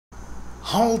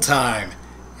Haul time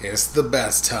is the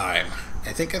best time.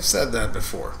 I think I've said that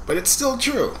before, but it's still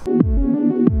true.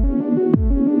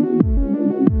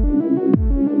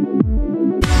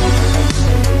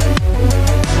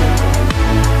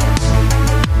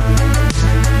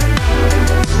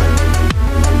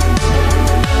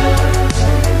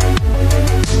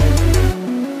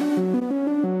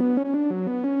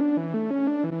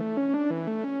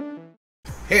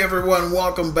 Hey everyone,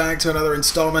 welcome back to another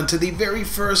installment to the very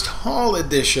first haul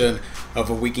edition of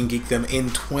A Week in Geekdom in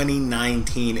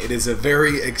 2019. It is a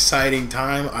very exciting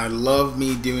time. I love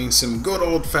me doing some good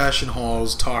old-fashioned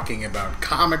hauls talking about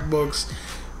comic books,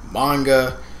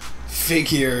 manga,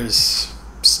 figures,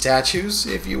 statues,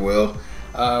 if you will.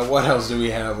 What else do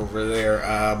we have over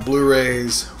there?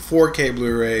 Blu-rays, 4K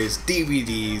Blu-rays,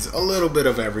 DVDs, a little bit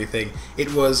of everything.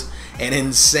 It was an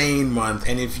insane month,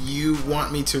 and if you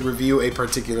want me to review a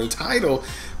particular title,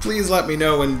 please let me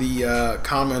know in the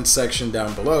comments section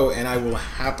down below, and I will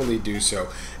happily do so.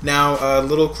 Now, a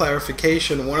little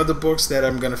clarification, one of the books that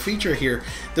I'm going to feature here,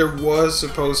 there was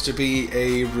supposed to be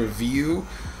a review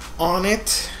on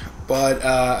it, but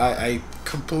I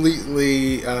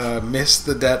completely missed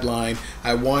the deadline.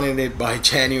 I wanted it by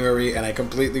January and I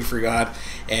completely forgot,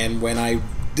 and when I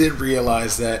did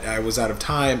realize that I was out of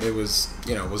time, it was,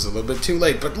 you know, it was a little bit too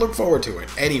late, but look forward to it.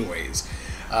 Anyways,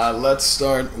 let's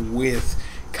start with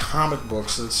comic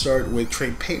books. Let's start with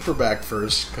trade paperback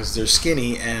first, because they're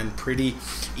skinny and pretty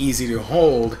easy to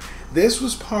hold. This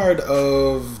was part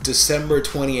of December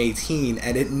 2018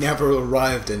 and it never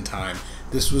arrived in time.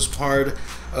 This was part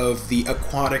of the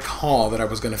aquatic haul that I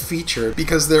was going to feature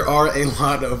because there are a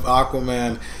lot of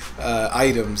Aquaman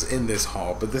items in this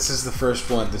haul, but this is the first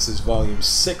one. This is volume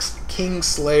 6,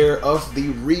 Kingslayer of the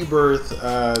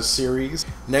Rebirth series.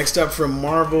 Next up from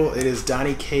Marvel, it is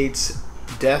Donny Cates'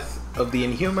 Death of the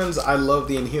Inhumans. I love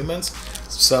the Inhumans.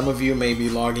 Some of you may be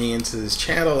logging into this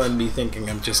channel and be thinking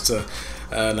I'm just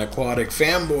an aquatic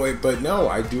fanboy, but no,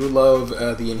 I do love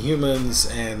the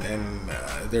Inhumans, and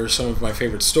they're some of my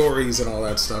favorite stories and all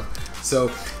that stuff.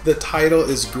 So the title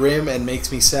is grim and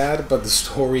makes me sad, but the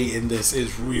story in this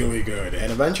is really good,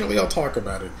 and eventually I'll talk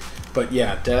about it. But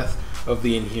yeah, Death of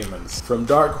the Inhumans. From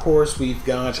Dark Horse, we've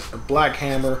got Black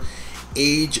Hammer,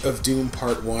 Age of Doom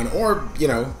Part 1, or, you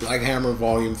know, Black Hammer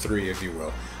Volume 3, if you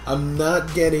will. I'm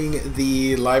not getting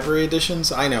the library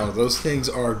editions. I know those things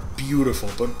are beautiful,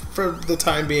 but for the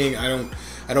time being, I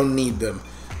don't need them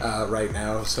right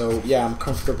now. So yeah, I'm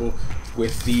comfortable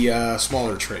with the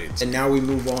smaller trades. And now we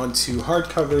move on to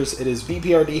hardcovers. It is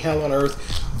BPRD Hell on Earth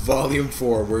Volume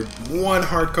 4. We're one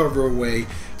hardcover away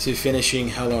to finishing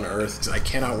Hell on Earth. I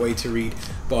cannot wait to read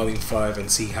Volume 5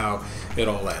 and see how it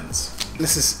all ends.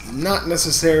 This is not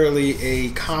necessarily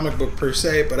a comic book per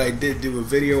se, but I did do a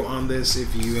video on this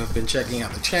if you have been checking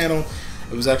out the channel.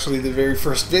 It was actually the very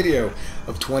first video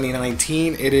of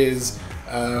 2019. It is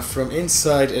from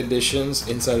Inside Editions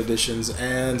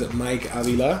and Mike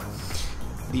Avila.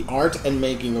 The Art and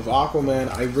Making of Aquaman.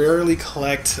 I rarely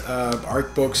collect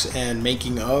art books and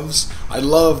making ofs. I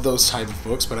love those type of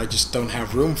books, but I just don't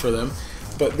have room for them.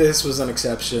 But this was an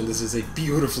exception. This is a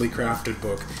beautifully crafted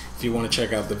book. If you want to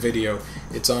check out the video,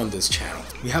 it's on this channel.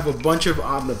 We have a bunch of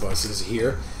omnibuses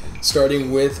here,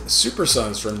 starting with Super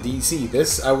Sons from DC.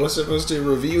 This, I was supposed to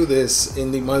review this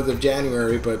in the month of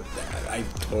January, but I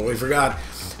totally forgot.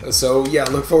 So yeah,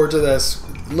 look forward to this.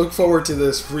 Look forward to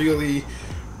this really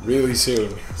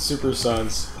soon. Super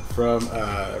Sons from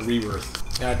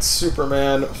Rebirth. That's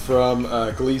Superman from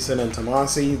Gleason and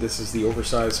Tomasi. This is the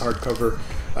oversized hardcover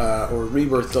or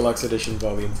Rebirth Deluxe Edition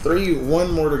Volume 3.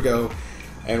 One more to go,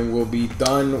 and we'll be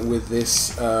done with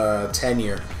this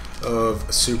tenure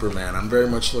of Superman. I'm very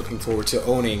much looking forward to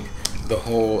owning the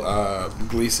whole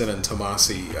Gleason and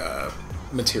Tomasi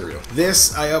material.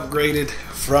 This I upgraded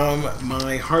from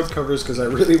my hardcovers because I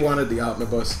really wanted the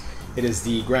omnibus. It is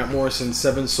the Grant Morrison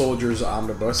Seven Soldiers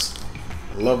Omnibus.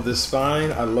 I love this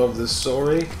spine, I love this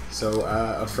story, so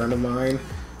a friend of mine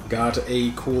got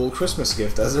a cool Christmas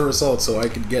gift as a result, so I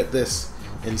could get this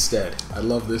instead. I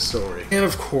love this story. And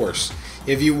of course,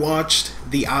 if you watched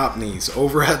the Omnis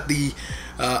over at the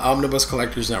Omnibus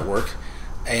Collectors Network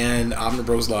and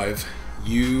Omnibros Live,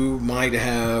 you might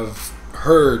have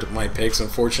heard my picks.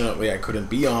 Unfortunately, I couldn't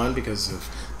be on because of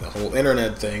the whole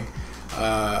internet thing.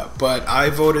 But I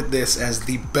voted this as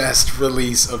the best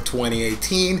release of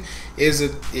 2018.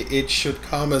 It should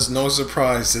come as no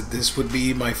surprise that this would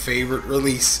be my favorite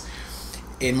release.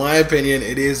 In my opinion,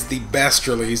 it is the best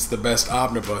release, the best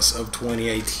omnibus of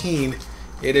 2018.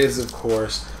 It is, of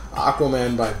course,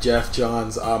 Aquaman by Jeff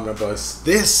Johns omnibus.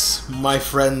 This, my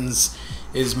friends,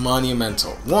 is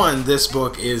monumental. One, this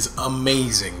book is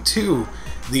amazing. Two,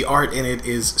 the art in it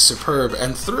is superb,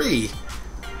 and 3,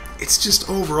 it's just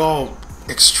overall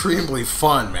extremely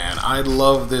fun, man. I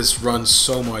love this run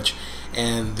so much,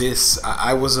 and this,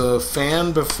 I was a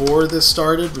fan before this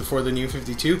started, before the New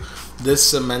 52. This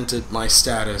cemented my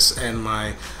status and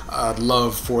my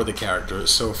love for the character.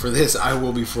 So for this, I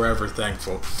will be forever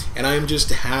thankful. And I'm just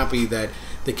happy that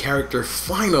the character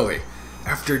finally,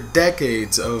 after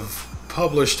decades of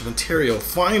published material,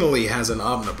 finally has an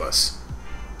omnibus.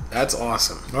 That's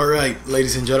awesome. Alright,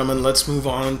 ladies and gentlemen, let's move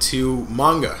on to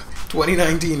manga.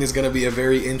 2019 is going to be a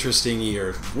very interesting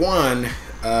year. One,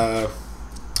 a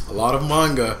lot of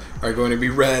manga are going to be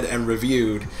read and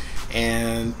reviewed.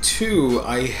 And 2,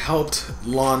 I helped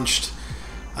launch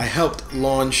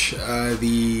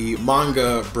the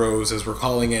Manga Bros, as we're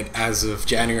calling it, as of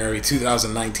January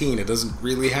 2019. It doesn't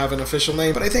really have an official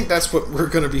name, but I think that's what we're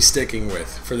going to be sticking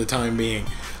with for the time being.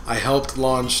 I helped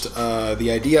launch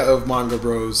the idea of Manga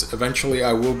Bros. Eventually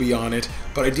I will be on it,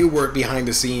 but I do work behind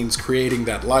the scenes creating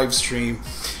that live stream.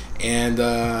 And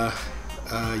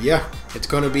yeah, it's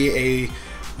going to be a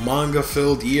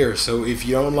manga-filled year. So if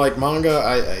you don't like manga,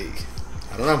 I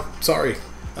don't know, sorry.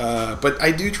 But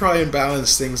I do try and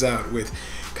balance things out with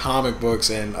comic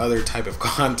books and other type of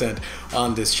content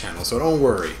on this channel, so don't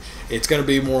worry. It's going to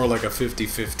be more like a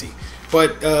 50-50.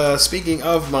 But speaking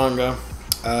of manga,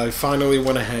 I finally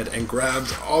went ahead and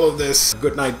grabbed all of this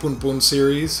Goodnight Pun Pun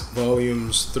series,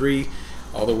 volumes 3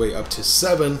 all the way up to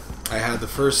 7. I had the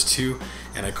first 2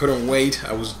 and I couldn't wait.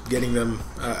 I was getting them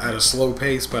at a slow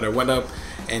pace, but I went up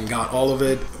and got all of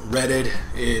it, read it.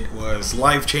 It was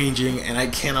life-changing, and I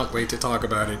cannot wait to talk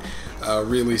about it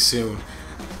really soon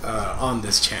on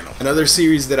this channel. Another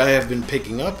series that I have been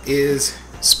picking up is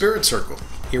Spirit Circle.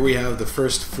 Here we have the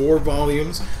first 4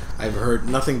 volumes. I've heard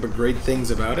nothing but great things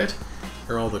about it.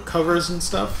 Here are all the covers and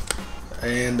stuff.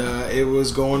 And it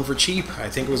was going for cheap. I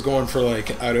think it was going for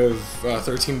like, out of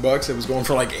 13 bucks, it was going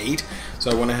for like 8.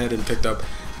 So I went ahead and picked up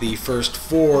the first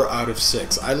 4 out of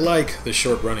 6. I like the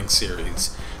short-running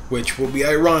series, which will be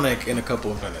ironic in a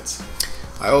couple of minutes.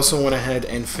 I also went ahead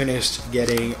and finished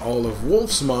getting all of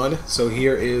Wolfsmon. So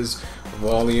here is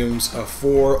volumes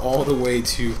 4 all the way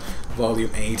to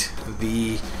volume 8,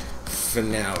 the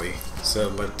finale. So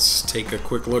let's take a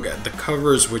quick look at the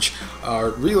covers, which are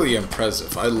really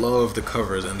impressive. I love the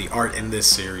covers and the art in this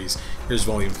series. Here's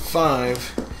volume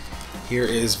 5. Here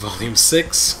is volume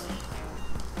 6,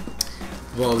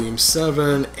 volume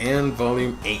 7, and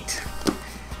volume 8.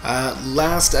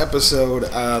 Last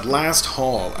episode, last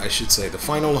haul, I should say, the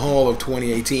final haul of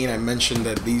 2018, I mentioned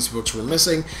that these books were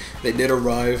missing. They did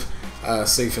arrive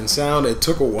safe and sound. It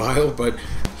took a while, but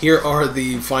here are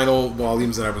the final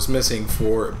volumes that I was missing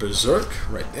for Berserk,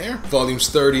 right there. Volumes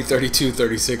 30, 32,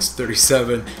 36,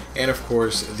 37, and of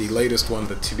course the latest one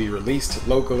that to be released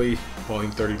locally,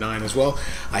 volume 39 as well.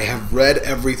 I have read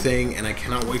everything and I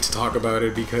cannot wait to talk about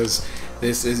it because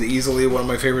this is easily one of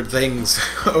my favorite things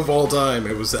of all time.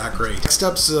 It was that great. Next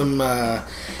up, some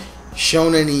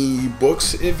shonen-y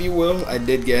books, if you will. I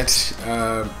did get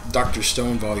Dr.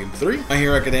 Stone Volume 3, My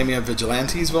Hero Academia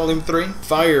Vigilantes Volume 3,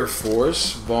 Fire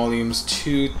Force Volumes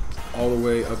 2 all the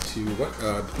way up to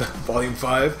Volume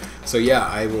 5. So yeah,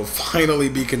 I will finally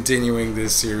be continuing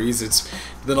this series. It's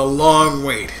been a long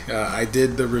wait. I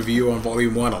did the review on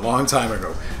Volume 1 a long time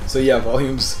ago. So yeah,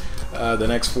 the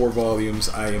next 4 volumes,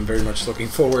 I am very much looking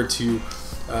forward to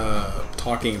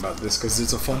talking about this because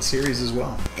it's a fun series as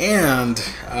well. And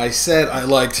I said I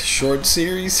liked short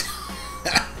series.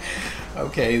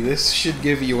 Okay, this should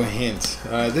give you a hint.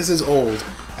 This is old.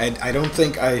 I don't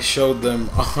think I showed them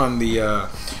on the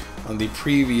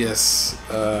previous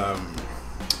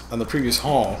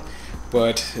haul,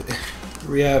 but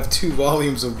we have 2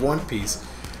 volumes of One Piece.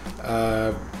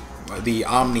 The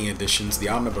Omni editions, the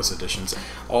omnibus editions,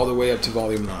 all the way up to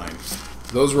volume 9.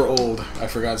 Those were old. I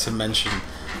forgot to mention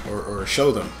or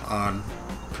show them on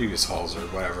previous hauls or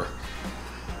whatever.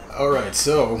 Alright,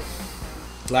 so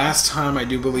last time I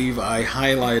do believe I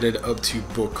highlighted up to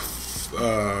book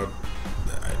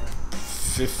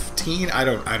 15. I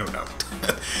don't know.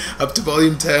 Up to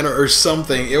volume 10 or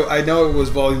something. I know it was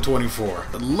volume 24.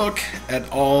 But look at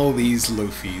all these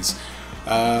Luffys.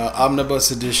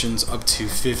 Omnibus editions up to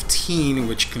 15,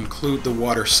 which conclude the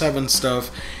Water 7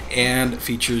 stuff, and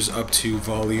features up to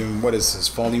volume, what is this,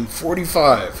 volume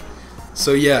 45.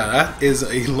 So yeah, that is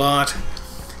a lot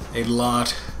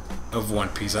of One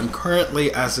Piece. I'm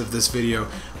currently, as of this video,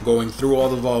 going through all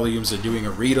the volumes and doing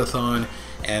a readathon,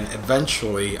 and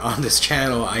eventually on this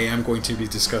channel I am going to be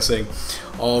discussing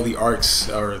all the arcs,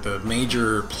 or the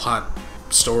major plot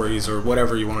stories, or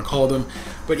whatever you want to call them.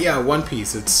 But yeah, One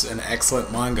Piece, it's an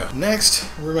excellent manga. Next,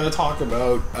 we're going to talk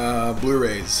about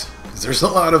Blu-rays, because there's a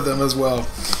lot of them as well.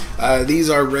 These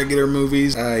are regular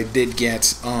movies. I did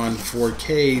get on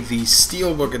 4K the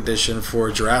Steelbook edition for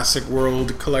Jurassic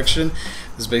World collection.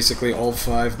 It's basically all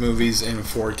 5 movies in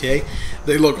 4K.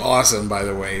 They look awesome, by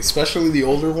the way, especially the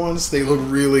older ones. They look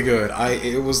really good.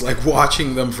 It was like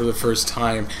watching them for the first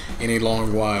time in a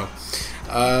long while.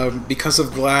 Because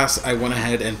of Glass, I went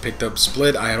ahead and picked up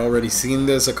Split. I had already seen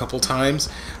this a couple times,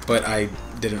 but I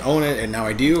didn't own it, and now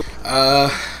I do.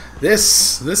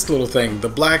 This little thing, the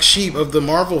black sheep of the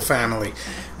Marvel family,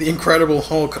 the Incredible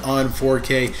Hulk on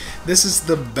 4K. This is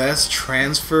the best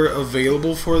transfer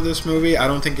available for this movie. I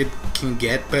don't think it can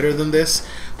get better than this,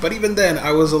 but even then,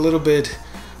 I was a little bit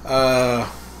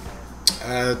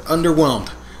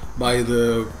underwhelmed by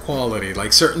the quality.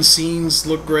 Like, certain scenes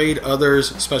look great, others,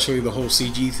 especially the whole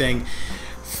CG thing,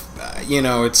 you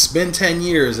know, it's been 10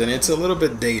 years and it's a little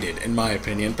bit dated in my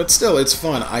opinion, but still it's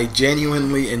fun. I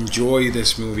genuinely enjoy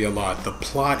this movie a lot. The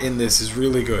plot in this is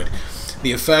really good.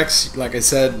 The effects, like I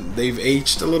said, they've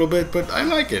aged a little bit, but I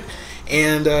like it.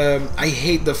 And I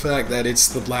hate the fact that it's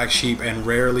the black sheep and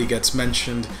rarely gets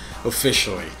mentioned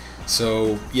officially.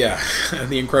 So yeah,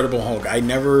 The Incredible Hulk. I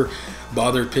never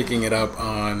bothered picking it up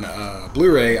on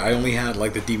Blu-ray. I only had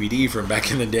like the DVD from back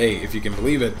in the day, if you can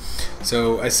believe it.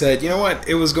 So I said, you know what,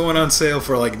 it was going on sale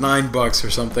for like $9 or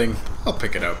something, I'll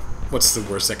pick it up. What's the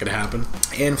worst that could happen?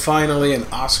 And finally, an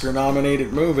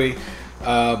Oscar-nominated movie,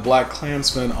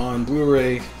 BlacKkKlansman on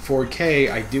Blu-ray 4K.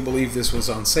 I do believe this was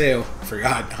on sale. I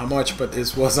forgot how much, but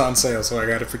this was on sale, so I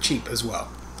got it for cheap as well.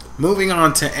 Moving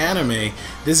on to anime,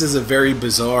 this is a very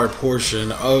bizarre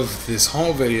portion of this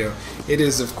haul video. It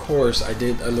is, of course, I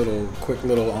did a quick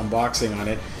little unboxing on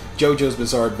it, JoJo's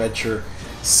Bizarre Adventure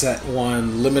Set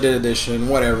 1, limited edition,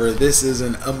 whatever. This is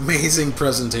an amazing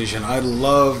presentation. I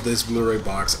love this Blu-ray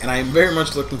box, and I'm very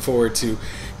much looking forward to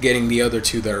getting the other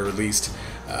 2 that are released.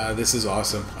 This is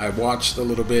awesome. I watched a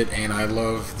little bit, and I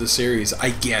love the series. I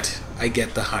get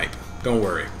the hype. Don't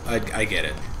worry, I get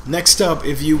it. Next up,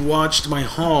 if you watched my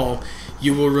haul,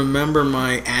 you will remember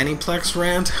my Aniplex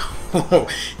rant. Oh,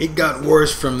 it got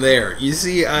worse from there. You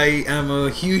see, I am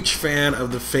a huge fan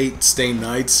of the Fate Stay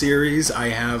Night series. I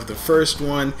have the first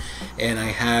one, and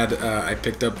I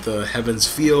picked up the Heaven's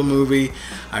Feel movie.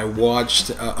 I watched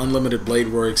Unlimited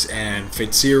Blade Works and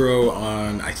Fate Zero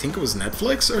on, I think it was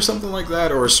Netflix or something like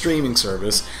that, or a streaming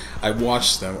service. I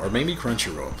watched them, or maybe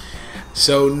Crunchyroll.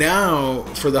 So now,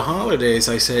 for the holidays,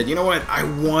 I said, you know what, I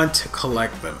want to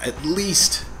collect them, at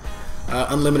least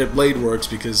Unlimited Blade Works,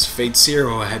 because Fate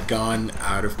Zero had gone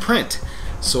out of print.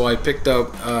 So I picked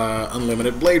up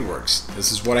Unlimited Blade Works.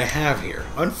 This is what I have here.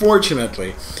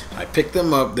 Unfortunately, I picked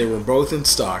them up, they were both in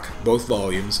stock, both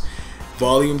volumes.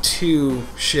 Volume 2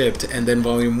 shipped, and then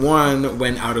Volume 1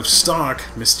 went out of stock,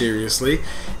 mysteriously.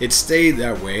 It stayed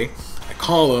that way. I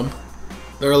call them.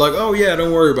 They're like, oh yeah,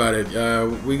 don't worry about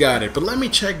it, we got it. But let me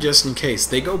check just in case.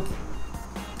 They go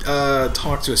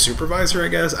talk to a supervisor, I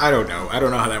guess? I don't know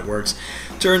how that works.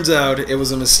 Turns out it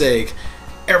was a mistake.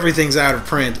 Everything's out of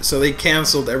print, so they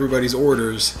canceled everybody's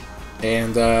orders.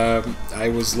 And I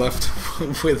was left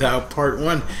without Part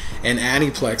 1. And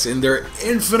Aniplex, in their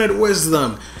infinite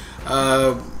wisdom,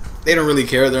 they don't really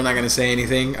care. They're not going to say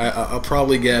anything. I'll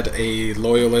probably get a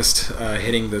loyalist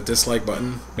hitting the dislike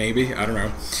button, maybe. I don't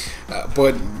know.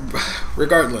 But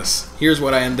regardless, here's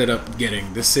what I ended up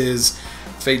getting. This is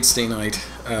Fate Stay Night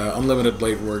Unlimited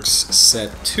Blade Works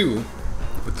Set 2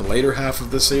 with the later half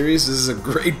of the series. This is a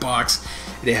great box.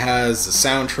 It has the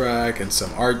soundtrack and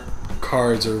some art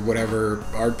cards or whatever,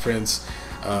 art prints,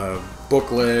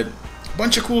 booklet, a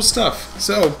bunch of cool stuff.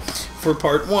 So, for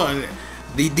Part 1,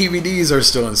 the DVDs are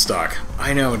still in stock.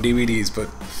 I know, DVDs, but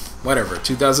whatever,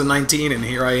 2019, and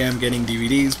here I am getting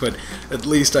DVDs, but at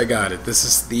least I got it. This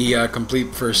is the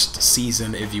complete first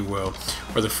season, if you will,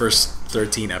 or the first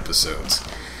 13 episodes.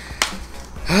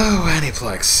 Oh,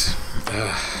 Aniplex.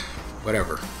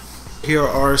 Whatever. Here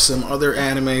are some other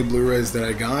anime Blu-rays that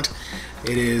I got.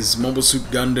 It is Mobile Suit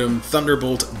Gundam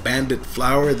Thunderbolt Bandit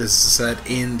Flower. This is set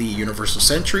in the Universal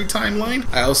Century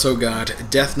timeline. I also got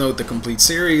Death Note, the complete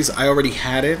series. I already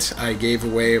had it. I gave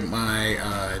away my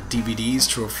DVDs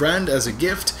to a friend as a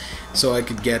gift so I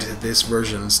could get this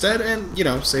version instead and, you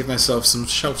know, save myself some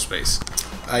shelf space.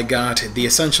 I got the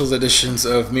Essentials editions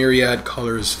of Myriad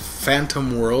Colors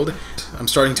Phantom World. I'm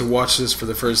starting to watch this for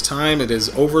the first time. It is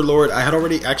Overlord. I had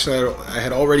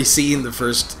already seen the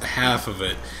first half of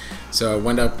it. So I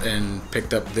went up and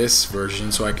picked up this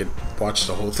version so I could watch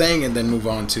the whole thing and then move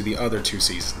on to the other 2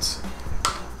 seasons.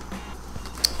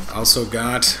 Also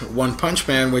got One Punch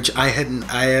Man, which I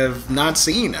have not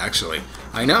seen, actually.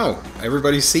 I know,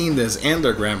 everybody's seen this and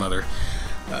their grandmother.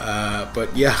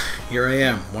 But yeah, here I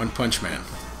am, One Punch Man.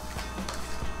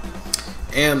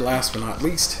 And last but not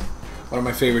least, one of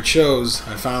my favorite shows,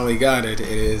 I finally got it. It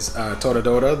is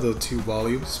Toradora, the 2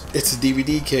 volumes. It's a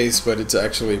DVD case, but it's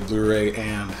actually Blu-ray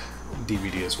and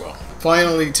DVD as well.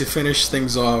 Finally, to finish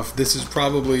things off, this is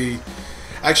probably...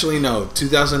 Actually, no.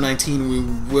 2019, we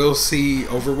will see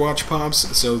Overwatch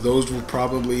pops, so those will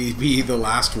probably be the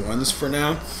last ones for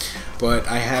now. But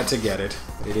I had to get it.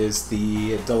 It is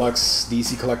the Deluxe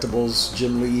DC Collectibles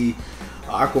Jim Lee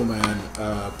Aquaman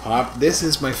pop. This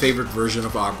is my favorite version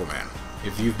of Aquaman,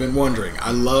 if you've been wondering.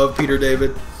 I love Peter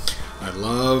David. I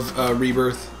love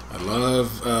Rebirth. I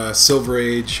love Silver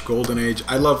Age, Golden Age.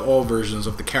 I love all versions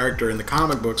of the character in the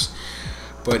comic books.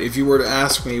 But if you were to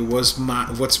ask me what's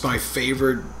my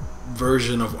favorite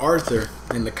version of Arthur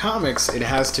in the comics, it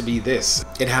has to be this.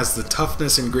 It has the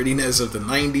toughness and grittiness of the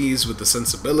 90s with the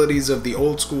sensibilities of the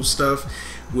old school stuff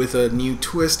with a new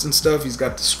twist and stuff. He's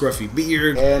got the scruffy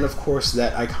beard and of course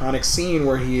that iconic scene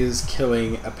where he is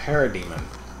killing a parademon.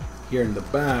 Here in the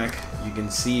back you can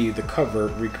see the cover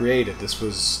recreated. This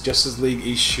was Justice League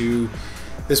issue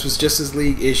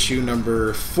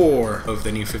number 4 of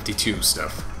the New 52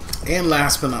 stuff. And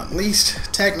last but not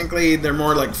least, technically they're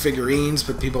more like figurines,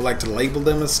 but people like to label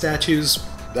them as statues,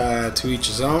 to each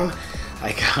his own.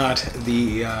 I got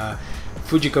the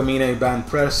Fujiko Mine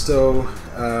Banpresto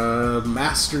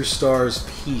Master Stars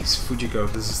Piece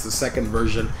Fujiko. This is the second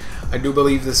version. I do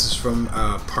believe this is from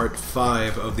part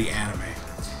 5 of the anime.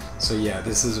 So yeah,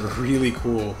 this is a really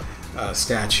cool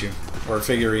statue, or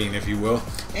figurine if you will.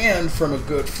 And from a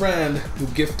good friend who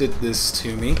gifted this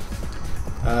to me.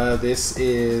 This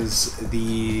is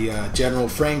the General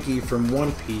Frankie from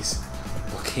One Piece,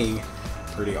 looking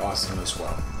pretty awesome as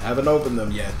well. I haven't opened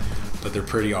them yet, but they're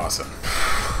pretty awesome.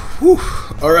 Whew.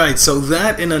 Alright, so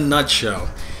that in a nutshell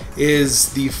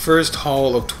is the first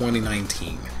haul of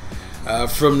 2019.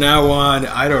 From now on,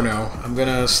 I don't know, I'm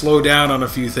gonna slow down on a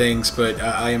few things, but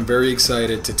I am very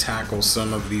excited to tackle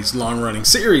some of these long-running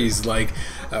series like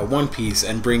One Piece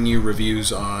and bring you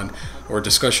reviews on, or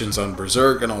discussions on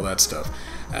Berserk and all that stuff.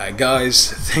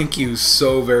 Guys, thank you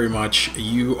so very much.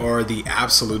 You are the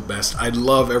absolute best. I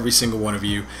love every single one of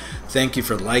you. Thank you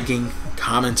for liking,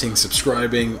 commenting,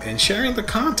 subscribing, and sharing the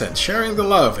content, sharing the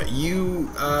love. You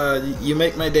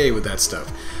make my day with that stuff.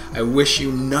 I wish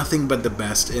you nothing but the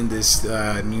best in this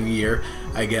new year,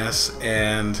 I guess,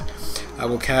 and I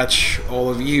will catch all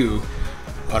of you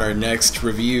on our next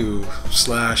review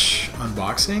slash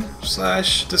unboxing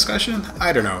slash discussion.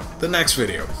 I don't know, the next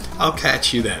video. I'll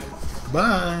catch you then.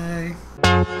 Bye.